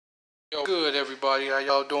Yo, good everybody, how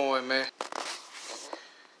y'all doing, man?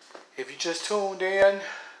 If you just tuned in,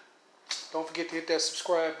 don't forget to hit that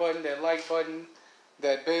subscribe button, that like button,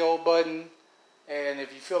 that bell button, and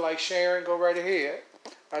if you feel like sharing, go right ahead.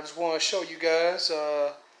 I just want to show you guys,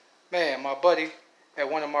 man, my buddy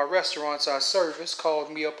at one of my restaurants I service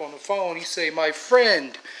called me up on the phone. He say, my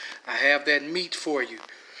friend, I have that meat for you.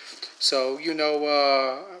 So,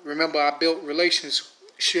 remember I built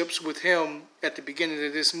relationships with him at the beginning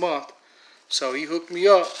of this month. So he hooked me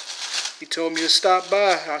up. He told me to stop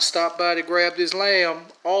by. I stopped by to grab this lamb.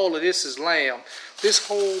 All of this is lamb. This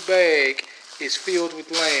whole bag is filled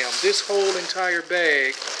with lamb. This whole entire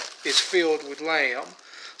bag is filled with lamb.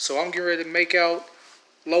 So I'm getting ready to make out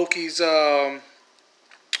Loki's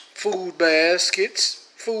food baskets.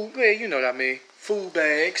 You know what I mean. Food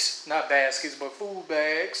bags. Not baskets, but food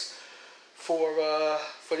bags for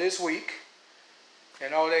this week.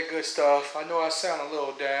 And all that good stuff. I know I sound a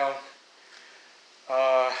little down.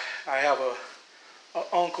 I have a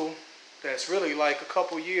uncle that's really like a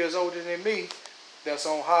couple years older than me that's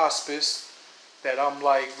on hospice that I'm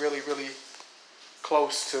like really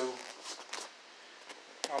close to.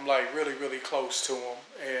 I'm like really close to him,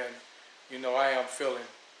 and I am feeling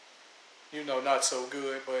not so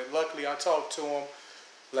good, but luckily I talked to him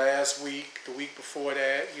last week, the week before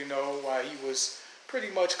that, while he was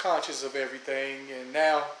pretty much conscious of everything, and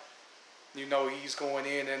now he's going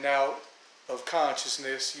in and out of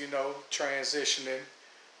consciousness, transitioning.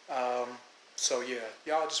 So yeah,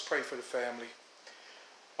 y'all just pray for the family,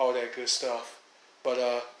 all that good stuff. But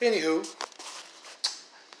anywho,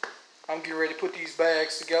 I'm getting ready to put these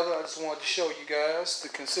bags together. I just wanted to show you guys the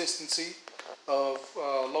consistency of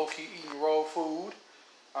Loki eating raw food.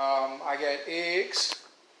 I got eggs.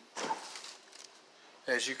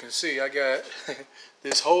 As you can see, I got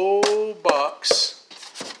this whole box.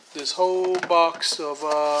 This whole box of,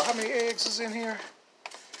 how many eggs is in here?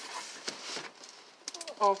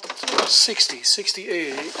 60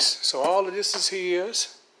 eggs. So all of this is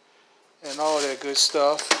his and all that good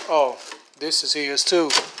stuff. Oh, this is his too.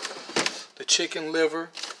 The chicken liver,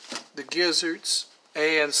 the gizzards,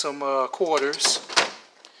 and some quarters.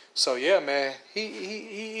 So yeah, man,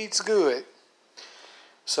 he eats good.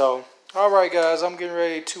 So, all right, guys, I'm getting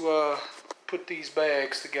ready to put these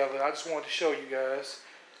bags together. I just wanted to show you guys.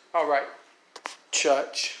 All right,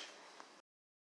 church.